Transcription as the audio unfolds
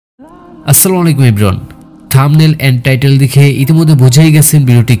আসসালামু আলাইকুম everyone. Thumbnail and title দেখে ইতিমধ্যে বুঝেই গেছেন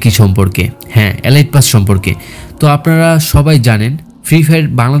ভিডিওটি কি সম্পর্কে। হ্যাঁ, এলাইট পাস সম্পর্কে। তো আপনারা সবাই জানেন ফ্রি ফায়ার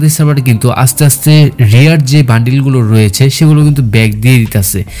বাংলাদেশ সার্ভারে কিন্তু আস্তে আস্তে রেয়ার যে বান্ডিলগুলো রয়েছে সেগুলো কিন্তু ব্যাক দিয়ে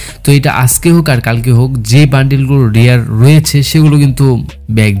দিতেছে। তো এটা আজকে হোক আর কালকে হোক, যে বান্ডিলগুলো রেয়ার রয়েছে সেগুলো কিন্তু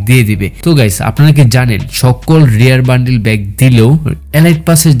ব্যাক দিয়ে দিবে। তো গাইস, আপনারা কি জানেন সকল রেয়ার বান্ডিল ব্যাক দিলেও এলাইট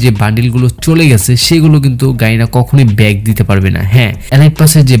পাসের যে বান্ডিলগুলো চলে গেছে সেগুলো কিন্তু গাইনা কখনোই ব্যাক দিতে পারবে না। হ্যাঁ, এলাইট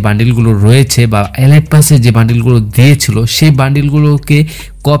পাসের যে বান্ডিলগুলো রয়েছে বা এলাইট পাসের যে বান্ডিলগুলো দিয়েছিল সেই বান্ডিলগুলোকে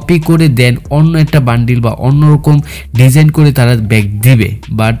কপি করে দেন অন্য একটা বান্ডিল বা অন্যরকম ডিজাইন করে তারা ব্যাক দিবে,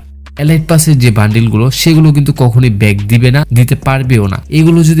 বাট এলাইট পাসের যে বান্ডিলগুলো সেগুলো কিন্তু কখনোই ব্যাক দিবে না, দিতে পারবেও না।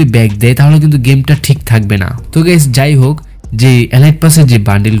 এগুলো যদি ব্যাক দেয় তাহলে কিন্তু গেমটা ঠিক থাকবে না। তো গাইস, যাই হোক, যে এলাইট পাসের যে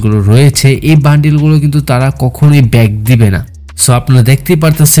বান্ডিলগুলো রয়েছে এই বান্ডিলগুলো কিন্তু তারা কখনোই ব্যাক দিবে না। সো আপনারা দেখতেই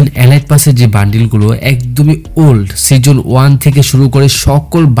পারতেছেন এলাইট পাসের যে বান্ডিলগুলো একদমই ওল্ড, সিজন 1 থেকে শুরু করে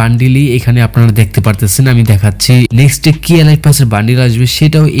সকল বান্ডিলই এখানে আপনারা দেখতে পারতেছেন। আমি দেখাচ্ছি নেক্সটে কি এলাইট পাসের বান্ডিল আসবে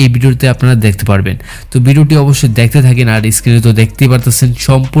সেটাও এই ভিডিওতে আপনারা দেখতে পারবেন। তো ভিডিওটি অবশ্যই দেখতে থাকেন। আর স্ক্রিনে তো দেখতেই পারতেছেন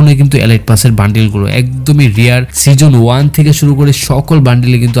সম্পূর্ণ কিন্তু এলাইট পাসের বান্ডিলগুলো একদমই রিয়ার, সিজন 1 থেকে শুরু করে সকল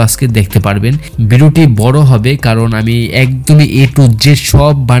বান্ডিলে কিন্তু আজকে দেখতে পারবেন। ভিডিওটি বড় হবে কারণ আমি একদমই এ টু জেড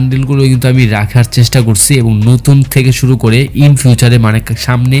সব বান্ডিলগুলো কিন্তু আমি রাখার চেষ্টা করছি এবং নতুন থেকে শুরু করে ইন ফিউচারে মানে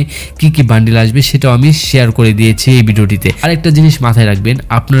সামনে কি কি বান্ডিল আসবে সেটাও আমি শেয়ার করে দিয়েছি এই ভিডিওটিতে। আরেকটা জিনিস মাথায় রাখবেন,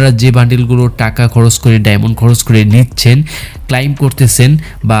 আপনারা যে বান্ডিলগুলো টাকা খরচ করে ডায়মন্ড খরচ করে নিচ্ছেন, ক্লাইম করতেছেন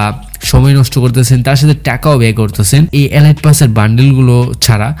বা সময় নষ্ট করতেছেন, তার সাথে টাকাও ব্যয় করতেছেন এই এলাইট পাসের বান্ডিলগুলো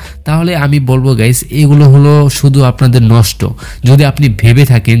ছাড়া, তাহলে আমি বলবো গাইস এগুলো হলো শুধু আপনাদের নষ্ট। যদি আপনি ভেবে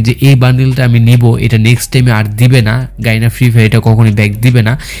থাকেন যে এই বান্ডিলটা আমি নিব, এটা নেক্সট টাইমে আর দিবে না, গাইনা ফ্রি ফায়ার এটা কখনোই ব্যাক দিবে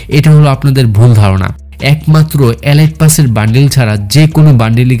না, এটা হলো আপনাদের ভুল ধারণা। একমাত্র এলাইট পাসের বান্ডিল ছাড়া যে কোনো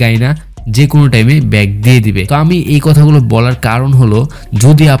বান্ডিলই গাইনা যে কোনো টাইমে ব্যাক দিয়ে দিবে। তো আমি এই কথাগুলো বলার কারণ হলো,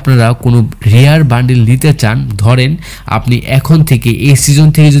 যদি আপনারা কোনো রেয়ার বান্ডিল নিতে চান, ধরেন আপনি এখন থেকে এই সিজন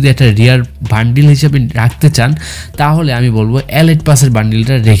থেকে যদি একটা রেয়ার বান্ডিল হিসেবে রাখতে চান, তাহলে আমি বলবো এলাইট পাসের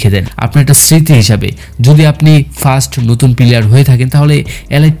বান্ডিলটা রেখে দেন আপনার একটা স্মৃতি হিসাবে। যদি আপনি ফার্স্ট নতুন প্লেয়ার হয়ে থাকেন তাহলে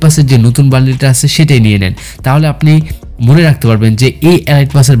এলাইট পাসের যে নতুন বান্ডিলটা আছে সেটাই নিয়ে নেন, তাহলে আপনি মনে রাখতে পারবেন যে এই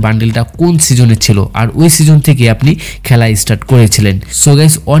এলাইট পাসের বান্ডিলটা কোন সিজনে ছিল আর ওই সিজন থেকে আপনি খেলা স্টার্ট করেছিলেন। সো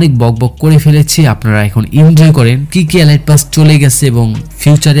গাইস, অনেক বকবক করে ফেলেছি, আপনারা এখন এনজয় করেন কি কি এলাইট পাস চলে গেছে এবং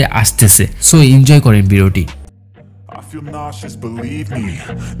ফিউচারে আসতেছে। সো এনজয় করেন ভিডিওটি। I feel nauseous, believe me.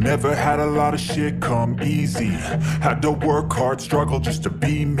 Never had a lot of shit come easy. Had to work hard, struggle just to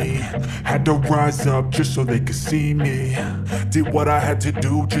be me. Had to rise up just so they could see me. Did what I had to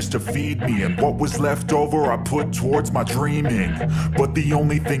do just to feed me, and what was left over I put towards my dreaming. But the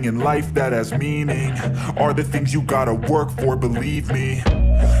only thing in life that has meaning are the things you gotta work for, believe me.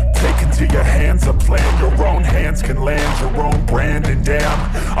 Take into your hands a plan, your own hands can land your own brand. And damn,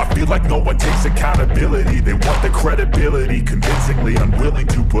 I feel like no one takes accountability. They want the credibility, convincingly unwilling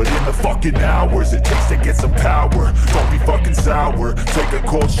to put in the fucking hours it takes to get some power. Don't be fucking sour, take a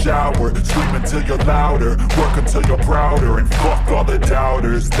cold shower, scream until you're louder, work until you're prouder, and fuck all the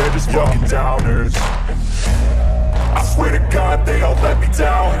doubters, they're just fucking downers. I swear to God they all let me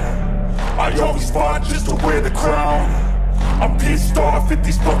down. I always fought just to wear the crown. I'm pissed off at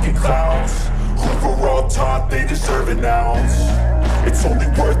these fucking clowns who were all taught they deserve an ounce. It's only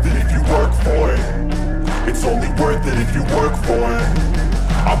worth it if you work for it. It's only worth it if you work for it.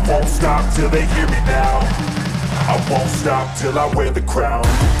 I won't stop till they hear me now. I won't stop till I wear the crown.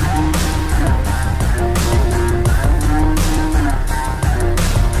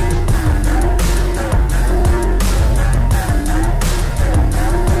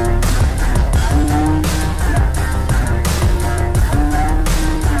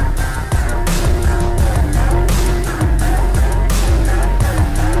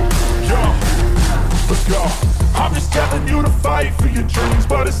 I'm just telling you to fight for your dreams,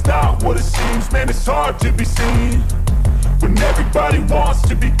 but it's not what it seems. Man, it's hard to be seen when everybody wants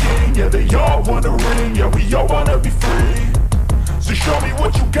to be king. Yeah, they all want a ring, yeah, we all wanna be free. So show me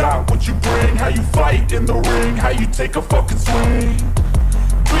what you got, what you bring, how you fight in the ring, how you take a fucking swing.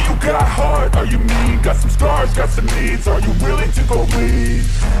 Do you got heart, are you mean? Got some scars, got some needs, are you willing to go bleed?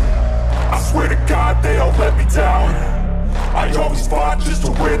 I swear to God they all let me down. I always fought just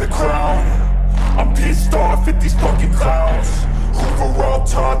to wear the crown. I'm pissed off at these fucking clowns who were all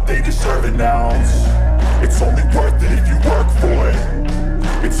taught they deserve an ounce. It's only worth it if you work for it.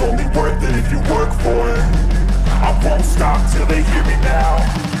 It's only worth it if you work for it. I won't stop till they hear me now.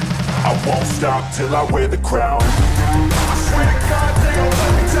 I won't stop till I wear the crown. I swear to God they all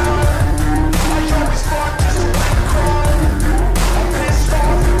let me down. I always fought just to wear the crown. I'm pissed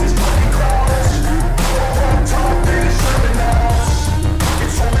off at these fucking clowns who were all taught they deserve an ounce.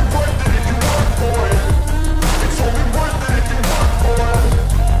 It's only worth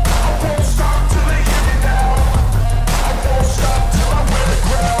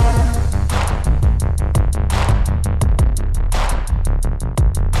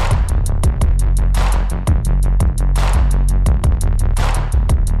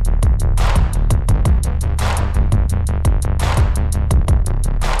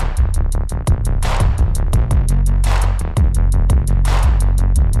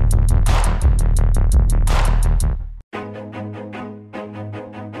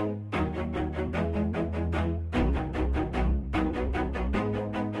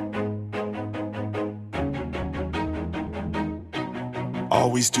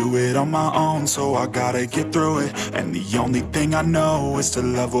always do it on my own, so I gotta get through it. And the only thing I know is to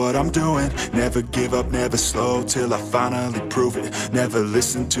love what I'm doing. Never give up, never slow, till I finally prove it. Never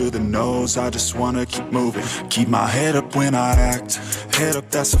listen to the no's, I just wanna keep moving. Keep my head up when I act, head up,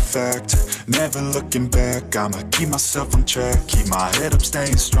 that's a fact. Never looking back, I'ma keep myself on track. Keep my head up,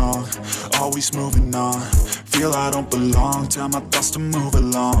 staying strong, always moving on. Feel I don't belong, tell my thoughts to move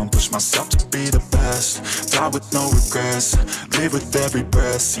along. Push myself to be the best, die with no regrets. Live with every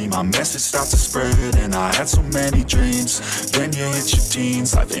breath, see my message start to spread. And I had so many dreams, then you hit your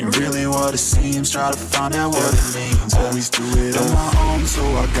teens. Life ain't really what it seems, try to find out what it means. Always do it on my own, so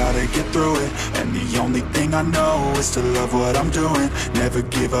I gotta get through it. And the only thing I know is to love what I'm doing. Never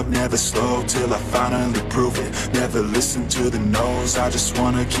give up, never slow, till I finally prove it. Never listen to the no's, I just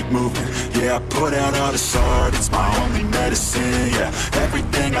wanna keep moving. Yeah, I put out all this art, it's my only medicine. Yeah,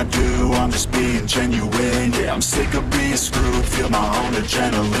 everything I do, I'm just being genuine. Yeah, I'm sick of being screwed, feel my own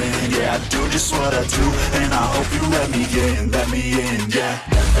adrenaline. Yeah, I do just what I do, and I hope you let me in, yeah.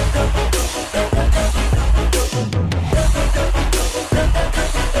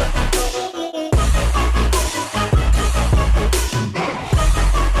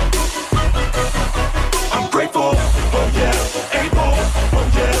 I'm grateful, oh yeah, able, oh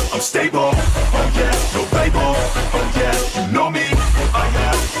yeah, I'm stable, oh yeah, no label, oh yeah, you know me, I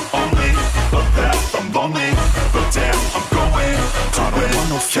have only a path, I'm lonely, but damn, I'm going to win. I don't want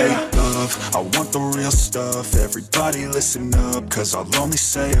no fake love, I want the real stuff. Everybody listen up, cause I'll only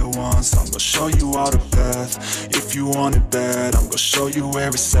say it once. I'm gonna show you all the path, if you want it bad. I'm gonna show you where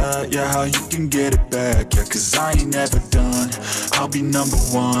it's at, yeah, how you can get it back. Yeah, cause I ain't never done, I'll be number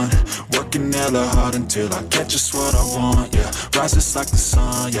one. Working hella hard until I get just what I want, yeah. Rises like the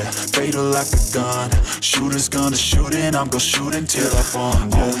sun, yeah, fatal like a gun. Shooter's gonna shoot and I'm gonna shoot until I fall,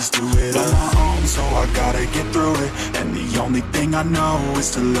 yeah. Always do it on my own, so I gotta get through it. And the only thing I know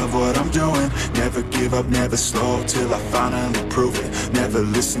is to love what I'm doing. Never give up, never slow, till I finally prove it. Never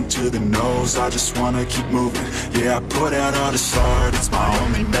listen to the no's, I just wanna keep moving. Yeah, I put out all this art, it's my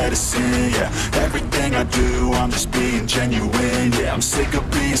only medicine. Yeah, everything I do, I'm just being genuine. Yeah, I'm sick of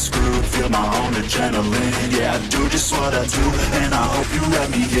being screwed, feel my own adrenaline. Yeah, I do just what I do, and I hope you let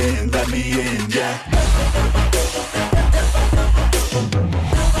me in, yeah.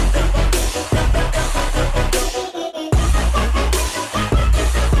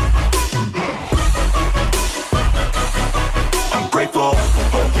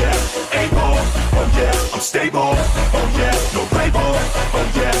 Stable, oh yeah, no label, oh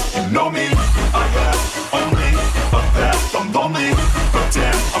yeah, you know me, I have only a path, I'm lonely, but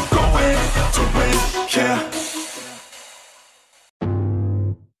damn, I'm going to win, yeah.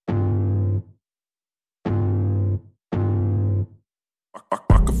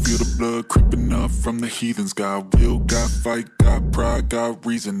 I can feel the blood creeping up from the heathens. Got will, got fight, got pride, got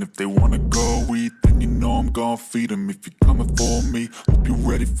reason. If they wanna go eat, then you know I'm gon' feed them. If you're coming for me, hope you're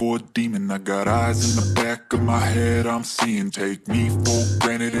ready for a demon. I got eyes in the back of my head, I'm seeing. Take me for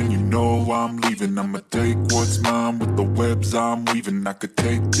granted and you know I'm leaving. I'ma take what's mine with the webs I'm weaving. I could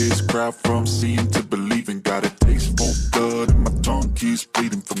take this crowd from seeing to believing. Got a taste for blood and my tongue keeps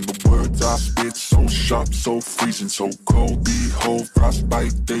bleeding from the words I spit. So sharp, so freezing, so cold. Behold,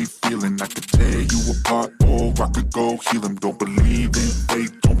 frostbite they feeling. I could tear you apart or I could go heal them. Don't believe in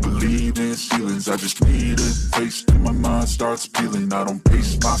fate, don't believe in ceilings. I just need a taste and my mind starts peeling. I don't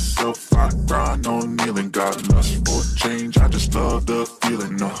pace myself, I grind on kneeling. Got lust for change, I just love the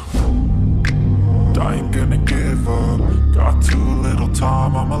feeling. I ain't gonna give up. Got too little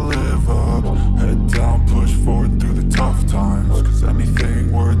time, I'ma live up. Head down, push forward through the tough times. Cause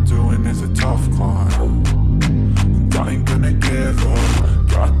anything worth doing is a tough climb. And I ain't gonna give up.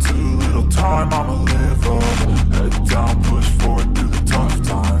 Got too little time, I'ma live up. Head down, push forward through the tough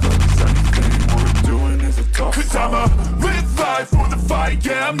times. Cause anything worth doing is a tough climb. Cause I'ma live life for the fight,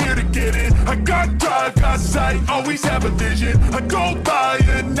 yeah, I'm here to get it. I got drive, got sight, always have a vision. I go by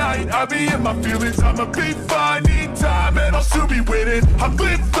at night, I be in my feelings. I'ma be fine, need time, and I'll soon be winning. I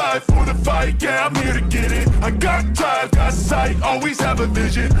live life for the fight, yeah, I'm here to get it. I got drive, got sight, always have a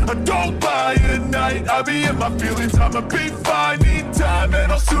vision. I go by at night, I be in my feelings. I'ma be fine, need time,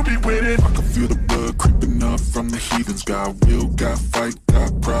 and I'll soon be winning. I can feel the blood creeping up from the heathens. Got will, got fight,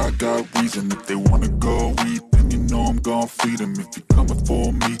 got pride, got reason. If they wanna go eat, then you know I'm gon' feed them. If you're coming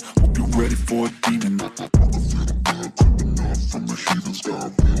for me, hope you're ready for a demon. I can feel the blood creeping up from the heathens.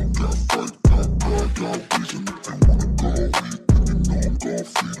 Got will, got fight, got pride, got reason. If they wanna go eat, then you know I'm gon'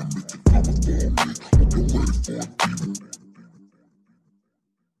 feed them. If you're coming for me, hope you're ready for a demon.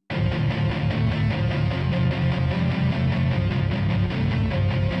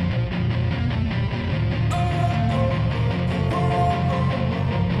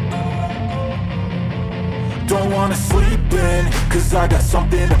 don't wanna sleep in, cause I got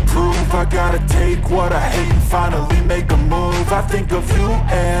something to prove. I gotta take what I hate and finally make a move. I think of you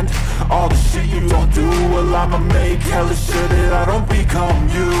and all the shit you don't do. Well, I'ma make hella sure that I don't become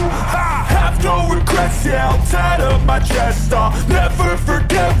you. I have no regrets, yeah, I'll tie up my chest. I'll never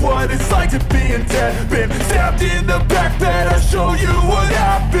forget what it's like to be in debt. Been stabbed in the back bed, I'll show you what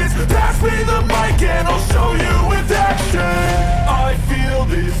happens. Pass me the mic and I'll show you with action. I feel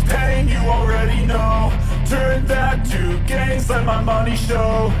this pain, you already know. Turn that to gains, let my money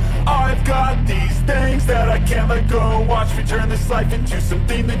show. I've got these things that I can't let go. Watch me turn this life into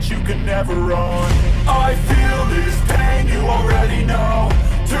something that you can never own. I feel this pain, you already know.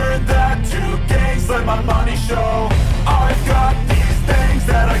 Turn that to gains, let my money show. I've got these things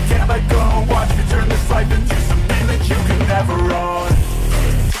that I can't let go. Watch me turn this life into something that you can never own.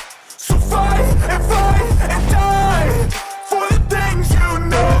 So fight and die for the things you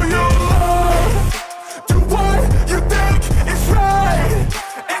know you love. Do what you think is right,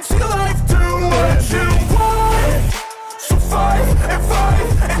 and see life do what you want. So fight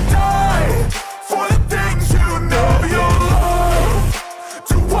and die for the things you know you love.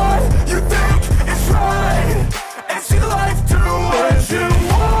 Do what you think is right, and see life do what you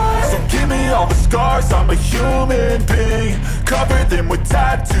want. So give me all the scars, I'm a human being. Cover them with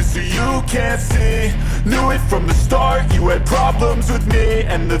tattoos so you can't see. Knew it from the start, you had problems with me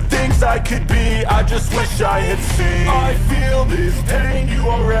and the things I could be, I just wish I had seen. I feel this pain, you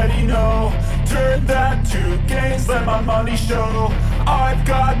already know. Turn that to gains, let my money show. I've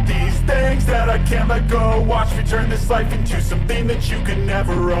got these things that I can't let go. Watch me turn this life into something that you can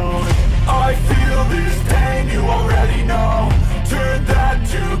never own. I feel this pain, you already know. Turn that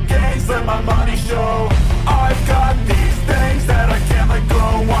to gains, let my money show. I've got these things that I can't let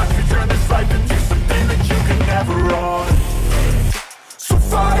go. Watch me turn this life into something that you can never own. So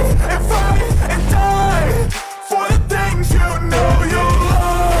fight and die for the things you know you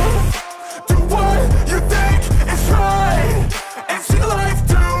love. Do what you think is right, and see life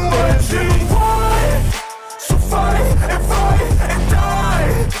do what you want. So fight and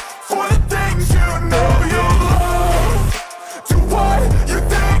die for the things you know you love. Do what you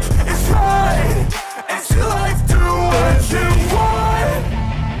think is right, and see life do what you want.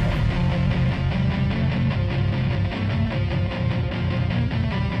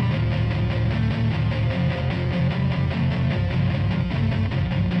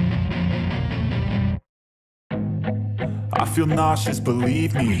 I feel nauseous,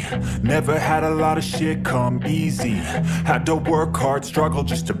 believe me. Never had a lot of shit come easy. Had to work hard, struggle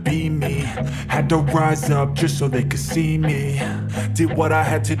just to be me. Had to rise up just so they could see me. Did what I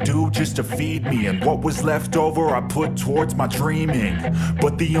had to do just to feed me, and what was left over I put towards my dreaming.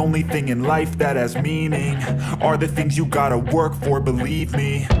 But the only thing in life that has meaning are the things you gotta work for, believe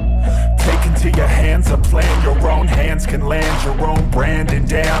me. Take into your hands a plan, your own hands can land your own brand. And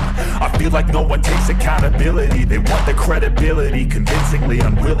damn, I feel like no one takes accountability. They want the credibility, convincingly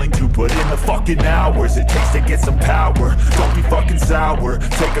unwilling to put in the fucking hours it takes to get some power. Don't be fucking sour,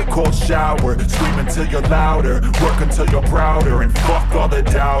 take a cold shower. Scream until you're louder, work until you're prouder. And fuck all the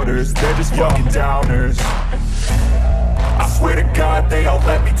doubters, they're just fucking downers. I swear to God they all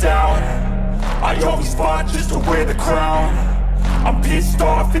let me down. I always fought just to wear the crown. I'm pissed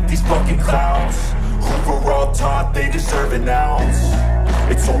off at these fucking clowns who were all taught they deserve an ounce.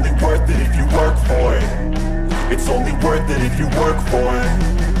 It's only worth it if you work for it. It's only worth it if you work for it.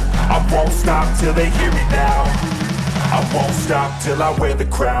 I won't stop till they hear me now. I won't stop till I wear the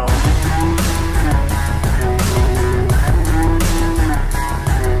crown.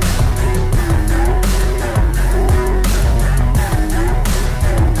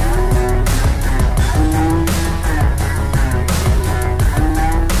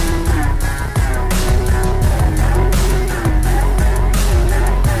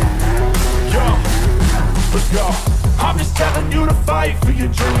 I'm just telling you to fight for your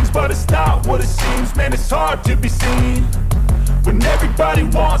dreams, but it's not what it seems. Man, it's hard to be seen when everybody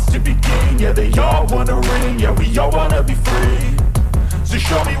wants to be king. Yeah, they all wanna ring, yeah, we all wanna be free. So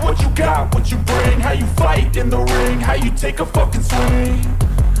show me what you got, what you bring, how you fight in the ring, how you take a fucking swing.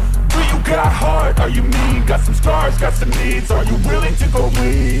 Do you got heart, are you mean? Got some scars, got some needs, are you willing to go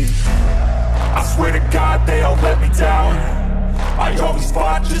bleed? I swear to God they all let me down. I always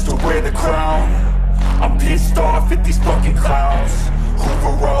fought just to wear the crown. I'm pissed off at these fucking clowns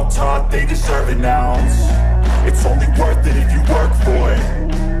who were all taught they deserve an ounce. It's only worth it if you work for it.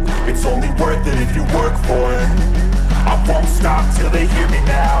 It's only worth it if you work for it. I won't stop till they hear me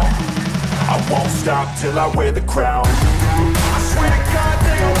now. I won't stop till I wear the crown. I swear to God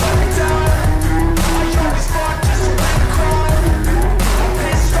they all let me down. I always fought just to wear the crown. I'm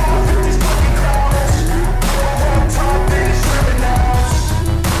pissed off at these fucking clowns who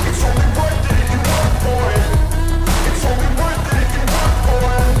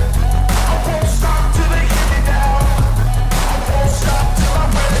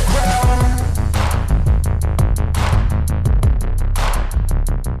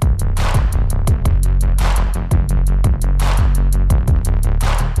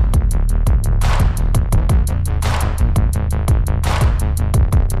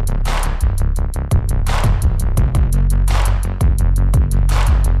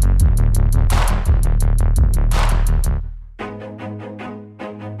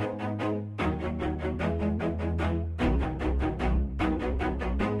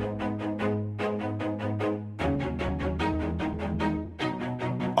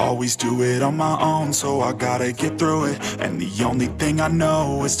Always do it on my own, so I gotta get through it. And the only thing I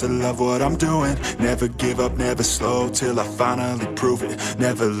know is to love what I'm doing. Never give up, never slow, till I finally prove it.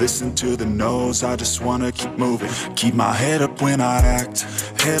 Never listen to the no's, I just wanna keep moving. Keep my head up when I act,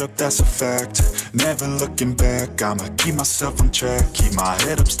 head up, that's a fact. Never looking back, I'ma keep myself on track. Keep my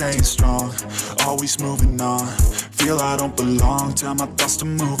head up, staying strong, always moving on. Feel I don't belong, tell my thoughts to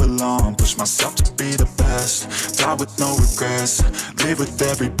move along. Push myself to be the best, die with no regrets. Live with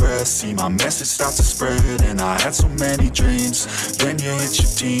every breath, see my message start to spread. And I had so many dreams, then you hit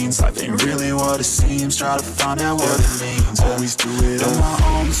your teens. Life ain't really what it seems, try to find out what it means. Always do it on my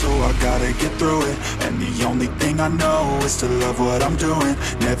own, so I gotta get through it. And the only thing I know is to love what I'm doing.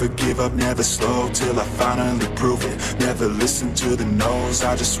 Never give up, never slow, till I finally prove it. Never listen to the no's,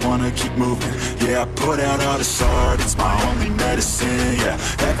 I just wanna keep moving. Yeah, I put out all this art, it's my only medicine. Yeah,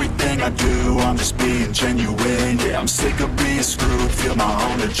 everything I do, I'm just being genuine. Yeah, I'm sick of being screwed, feel my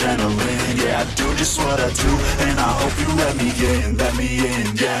own adrenaline. Yeah, I do just what I do, and I hope you let me in,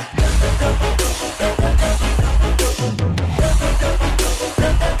 yeah.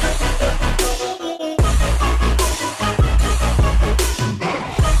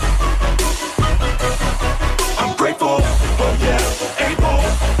 I'm grateful, oh yeah, able,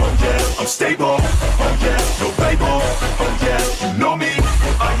 oh yeah, I'm stable, oh yeah, no label, oh yeah, you know me,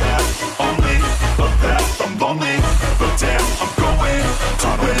 I have only a path, I'm lonely, but damn, I'm going to win.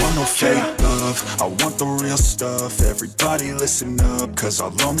 I don't want no fake love, I want the real stuff. Everybody listen up, cause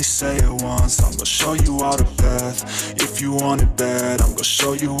I'll only say it once. I'm gonna show you all the path, if you want it bad. I'm gonna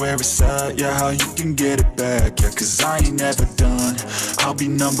show you where it's at, yeah, how you can get it back. Yeah, cause I ain't never done, I'll be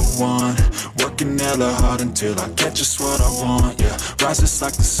number one. Working hella hard until I get just what I want, yeah. Rises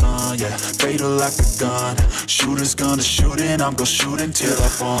like the sun, yeah, fatal like a gun. Shooter's gonna shoot and I'm gonna shoot until I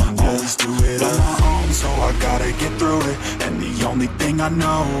fall, yeah. Always do it on my own, so I gotta get through it. And the only thing I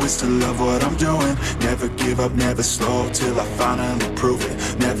know is to love what I'm doing. Never give up, never slow, till I finally prove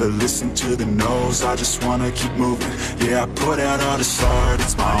it. Never listen to the no's, I just wanna keep moving. Yeah, I put out all this art,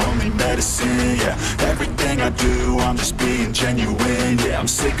 it's my only medicine. Yeah, everything I do, I'm just being genuine. Yeah, I'm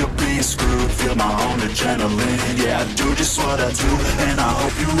sick of being screwed, feel my own adrenaline. Yeah, I do just what I do, and I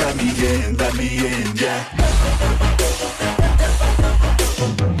hope you let me in, yeah.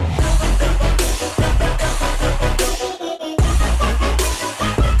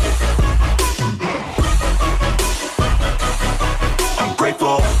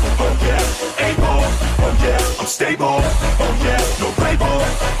 Grateful, oh yeah, able, oh yeah, I'm stable, oh yeah, no label,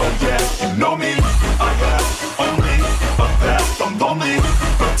 oh yeah, you know me, I have only a path, I'm lonely,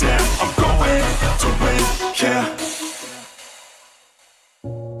 but damn, I'm going to win, yeah.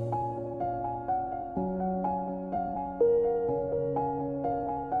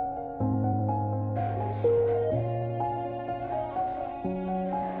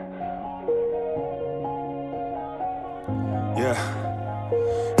 Yeah.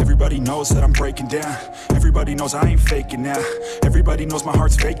 Everybody knows that I'm breaking down. Everybody knows I ain't faking now. Everybody knows my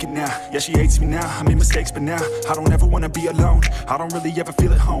heart's vacant now. Yeah, she hates me now, I made mistakes, but now I don't ever wanna be alone. I don't really ever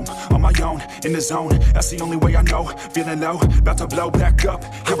feel at home. On my own, in the zone, that's the only way I know. Feeling low, about to blow back up.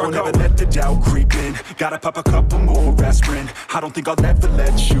 Here I won't ever let the doubt creep in. Gotta pop a couple more aspirin. I don't think I'll ever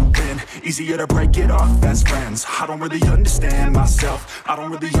let you in. Easier to break it off as friends. I don't really understand myself, I don't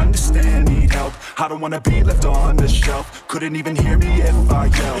really understand, need help. I don't wanna be left on the shelf. Couldn't even hear me if I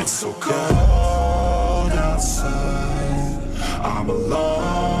yelled. It's so cold outside, I'm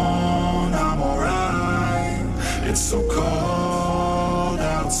alone, I'm alright. It's so cold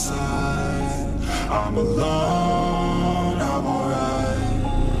outside, I'm alone, I'm alright.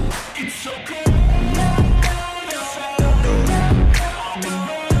 It's so cold.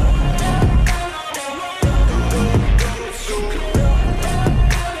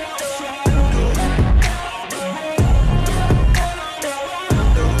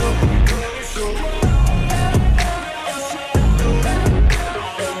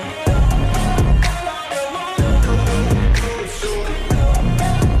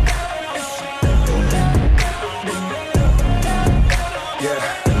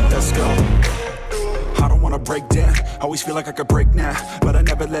 Break down, always feel like I could break now, but I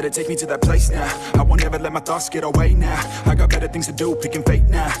never let it take me to that place now. I won't ever let my thoughts get away now. I got better things to do, picking fate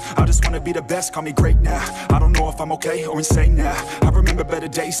now. I just wanna be the best, call me great now. I don't know if I'm okay or insane now. I remember better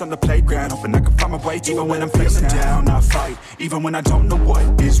days on the playground, hoping I can find my way even when I'm feeling down. I fight, even when I don't know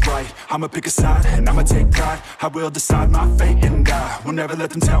what is right. I'ma pick a side, and I'ma take pride. I will decide my fate, and I will never let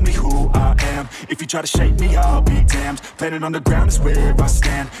them tell me who I am. If you try to shape me, I'll be damned. Planet on the ground is where I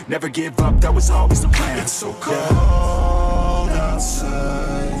stand. Never give up, that was always the plan. It's so cold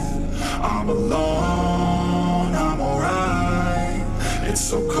outside, I'm alone, I'm alright. It's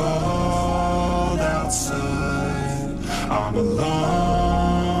so cold outside. I'm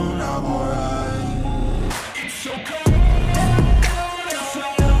alone, I'm alright. It's so cold outside.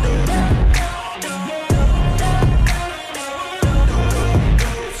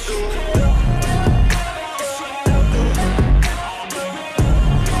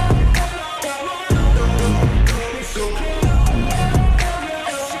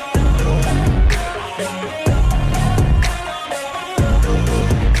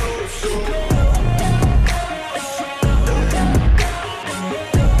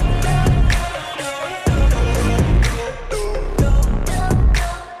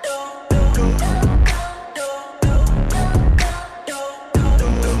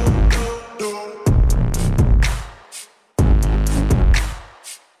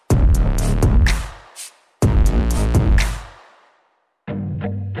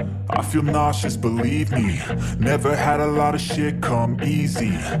 I feel nauseous, believe me. Never had a lot of shit come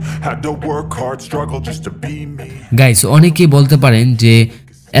easy. Had to work hard, struggle just to be me. Guys, অনেকেই বলতে পারেন যে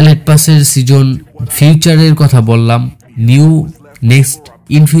elite পাসের season ফিউচারের কথা বললাম, new next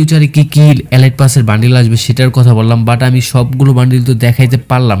in ফিউচারে কি কি এলাইট পাসের বান্ডিল আসবে সেটার কথা বললাম, বাট আমি সবগুলো বান্ডিল তো দেখাইতে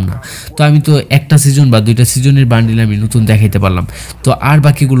পারলাম না। তো আমি তো একটা সিজন বা দুইটা সিজনের বান্ডিল আমি নতুন দেখাইতে পারলাম, তো আর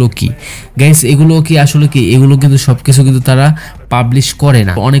বাকিগুলো কি গাইস? এগুলো কি আসলে কি, এগুলো কিন্তু সবকিছু কিন্তু তারা পাবলিশ করে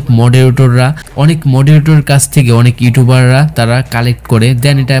না। অনেক মডারেটরের কাছ থেকে অনেক ইউটিউবাররা তারা কালেক্ট করে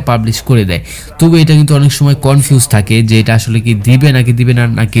দেন এটা পাবলিশ করে দেয়। তবে এটা কিন্তু অনেক সময় কনফিউজ থাকে যে এটা আসলে কি দিবে না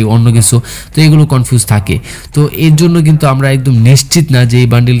নাকি অন্য কিছু, তো এগুলো কনফিউজ থাকে। তো এর জন্য কিন্তু আমরা একদম নিশ্চিত না যে এই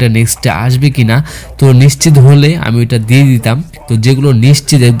বান্ডিলটা নেক্সটে আসবে কিনা। তো নিশ্চিত হলে আমি ওইটা দিয়ে দিতাম। তো যেগুলো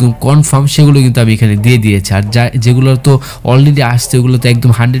নিশ্চিত একদম কনফার্ম সেগুলো কিন্তু আমি এখানে দিয়ে দিয়েছি, আর যেগুলো তো অলরেডি আসছে ওগুলো তো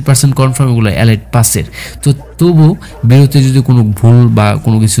একদম 100% কনফার্ম, এগুলো এলাইট পাসের। তো তবু বিরতি যদি কোনো ভুল বা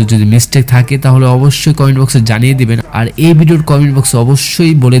কোনো কিছু যদি মিস্টেক থাকে তাহলে অবশ্যই কমেন্ট বক্সে জানিয়ে দিবেন। আর এই ভিডিওর কমেন্ট বক্সে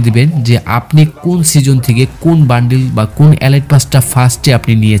অবশ্যই বলে দিবেন যে আপনি কোন সিজন থেকে কোন বান্ডিল বা কোন এলাইট পাসটা ফার্স্টে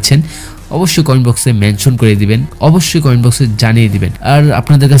আপনি নিয়েছেন। অবশ্যই কমেন্ট বক্সে মেনশন করে দিবেন, অবশ্যই কমেন্ট বক্সে জানিয়ে দিবেন। আর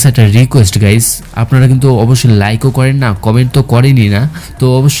আপনাদের কাছে একটা রিকোয়েস্ট গাইস, আপনারা কিন্তু অবশ্যই লাইকও করেন না, কমেন্ট তো করেনই না। তো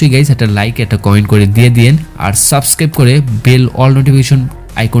অবশ্যই গাইস একটা লাইক একটা কমেন্ট করে দিয়ে দিন, আর সাবস্ক্রাইব করে বেল অল নোটিফিকেশন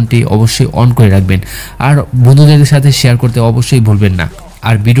আইকনটি অবশ্যই অন করে রাখবেন, আর বন্ধুদের সাথে শেয়ার করতে অবশ্যই ভুলবেন না।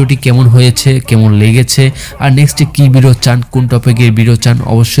 আর ভিডিওটি কেমন হয়েছে, কেমন লেগেছে, আর নেক্সটে কি ভিডিও চান, কোন টপিকের ভিডিও চান,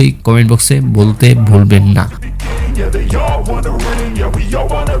 অবশ্যই কমেন্ট বক্সে বলতে ভুলবেন না। Yeah, they all wanna ring, yeah, we all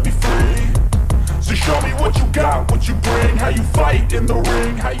wanna be free. So show me what you got, what you bring, how you fight in the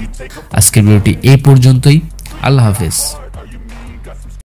ring, how you take a আজকের ভিডিওটি এই পর্যন্তই। আল্লাহ হাফেজ।